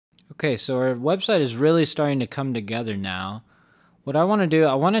Okay, so our website is really starting to come together now. What I want to do,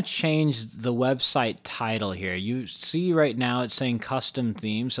 I want to change the website title here. You see right now it's saying custom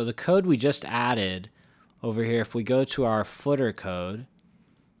theme. So the code we just added over here, if we go to our footer code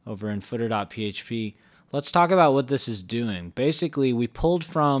over in footer.php, let's talk about what this is doing. Basically, we pulled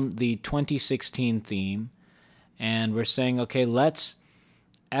from the 2016 theme and we're saying, okay, let's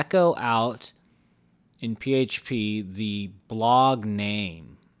echo out in PHP the blog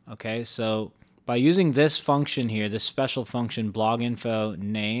name. Okay, so by using this function here, this special function blog info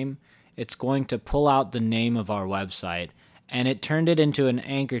name, it's going to pull out the name of our website, and it turned it into an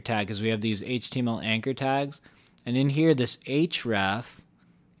anchor tag because we have these HTML anchor tags, and in here this href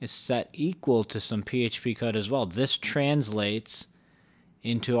is set equal to some PHP code as well. This translates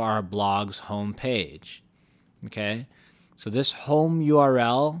into our blog's home page. Okay, so this home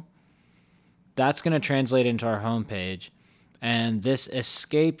URL, that's going to translate into our home page. And this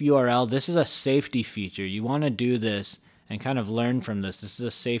escape URL, this is a safety feature. You want to do this and kind of learn from this. This is a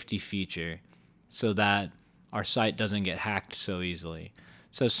safety feature so that our site doesn't get hacked so easily.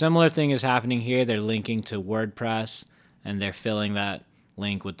 So similar thing is happening here. They're linking to WordPress and they're filling that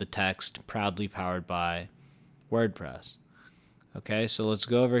link with the text, proudly powered by WordPress. Okay, so let's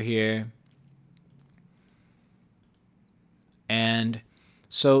go over here. And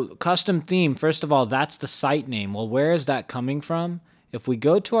so custom theme, first of all, that's the site name. Well, where is that coming from? If we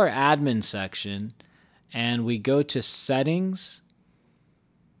go to our admin section and we go to settings,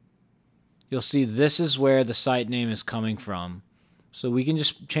 you'll see this is where the site name is coming from. So we can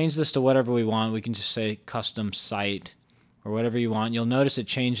just change this to whatever we want. We can just say custom site or whatever you want. You'll notice it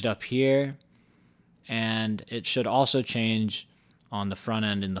changed up here, and it should also change on the front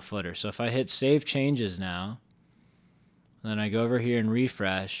end in the footer. So if I hit save changes now, then I go over here and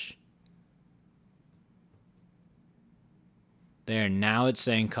refresh. There, now it's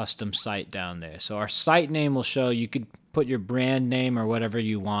saying custom site down there. So our site name will show, you could put your brand name or whatever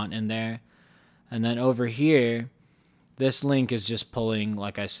you want in there. And then over here, this link is just pulling,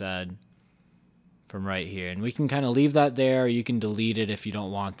 like I said, from right here. And we can kind of leave that there, or you can delete it if you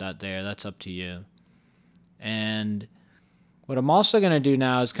don't want that there. That's up to you. And what I'm also going to do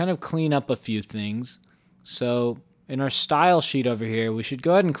now is kind of clean up a few things. So in our style sheet over here, we should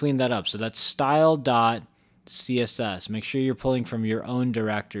go ahead and clean that up. So that's style.css. Make sure you're pulling from your own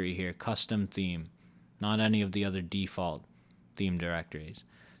directory here, custom theme, not any of the other default theme directories.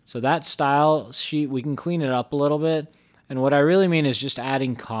 So that style sheet, we can clean it up a little bit. And what I really mean is just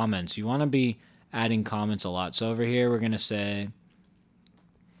adding comments. You want to be adding comments a lot. So over here, we're going to say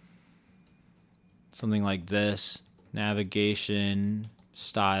something like this, navigation,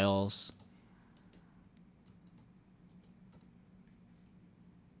 styles.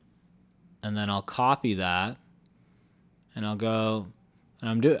 And then I'll copy that, and I'll go,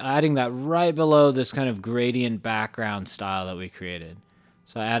 and I'm adding that right below this kind of gradient background style that we created.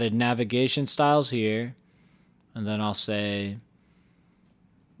 So I added navigation styles here, and then I'll say,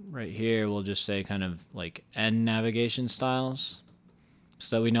 right here, we'll just say kind of like end navigation styles,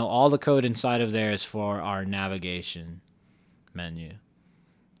 so that we know all the code inside of there is for our navigation menu.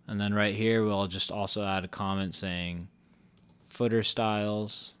 And then right here, we'll just also add a comment saying footer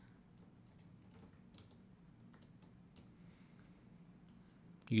styles.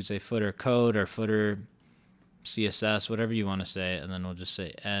 You could say footer code or footer CSS, whatever you want to say, and then we'll just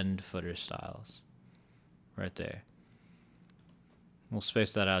say end footer styles right there. We'll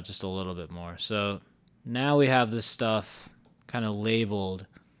space that out just a little bit more. So now we have this stuff kind of labeled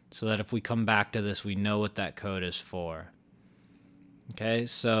so that if we come back to this, we know what that code is for. Okay,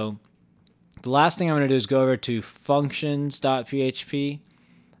 so the last thing I'm going to do is go over to functions.php,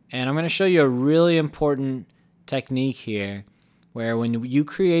 and I'm going to show you a really important technique here, where when you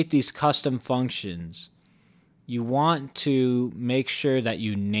create these custom functions, you want to make sure that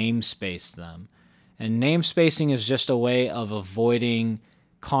you namespace them. And namespacing is just a way of avoiding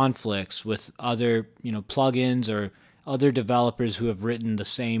conflicts with other, plugins or other developers who have written the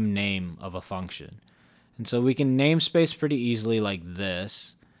same name of a function. And so we can namespace pretty easily like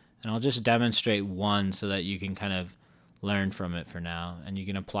this. And I'll just demonstrate one so that you can kind of learn from it for now, and you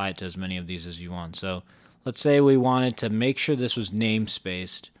can apply it to as many of these as you want. So let's say we wanted to make sure this was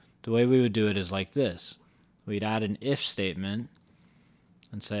namespaced. The way we would do it is like this. We'd add an if statement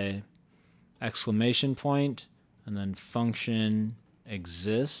and say exclamation point and then function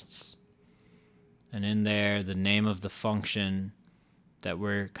exists, and in there the name of the function that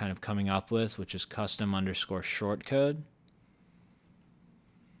we're kind of coming up with, which is custom_shortcode.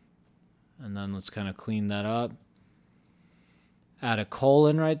 And then let's kind of clean that up. Add a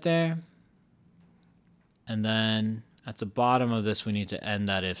colon right there. And then At the bottom of this, we need to end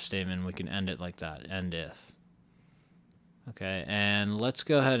that if statement. We can end it like that, end if. Okay, and let's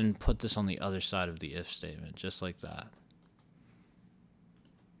go ahead and put this on the other side of the if statement, just like that.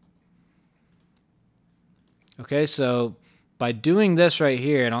 Okay, so by doing this right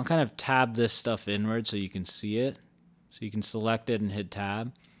here, and I'll kind of tab this stuff inward so you can see it. So you can select it and hit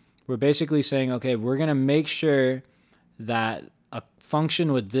tab. We're basically saying, okay, we're going to make sure that a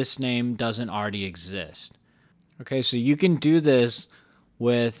function with this name doesn't already exist. Okay, so you can do this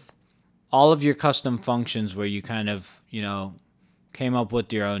with all of your custom functions where you kind of, came up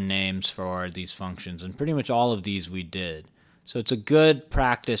with your own names for these functions. And pretty much all of these we did. So it's a good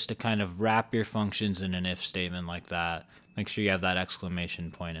practice to kind of wrap your functions in an if statement like that. Make sure you have that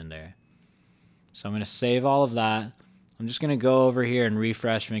exclamation point in there. So I'm going to save all of that. I'm just going to go over here and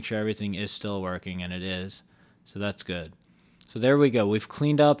refresh, make sure everything is still working, and it is. So that's good. So there we go. We've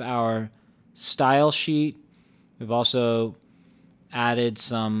cleaned up our style sheet. We've also added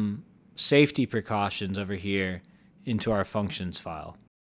some safety precautions over here into our functions file.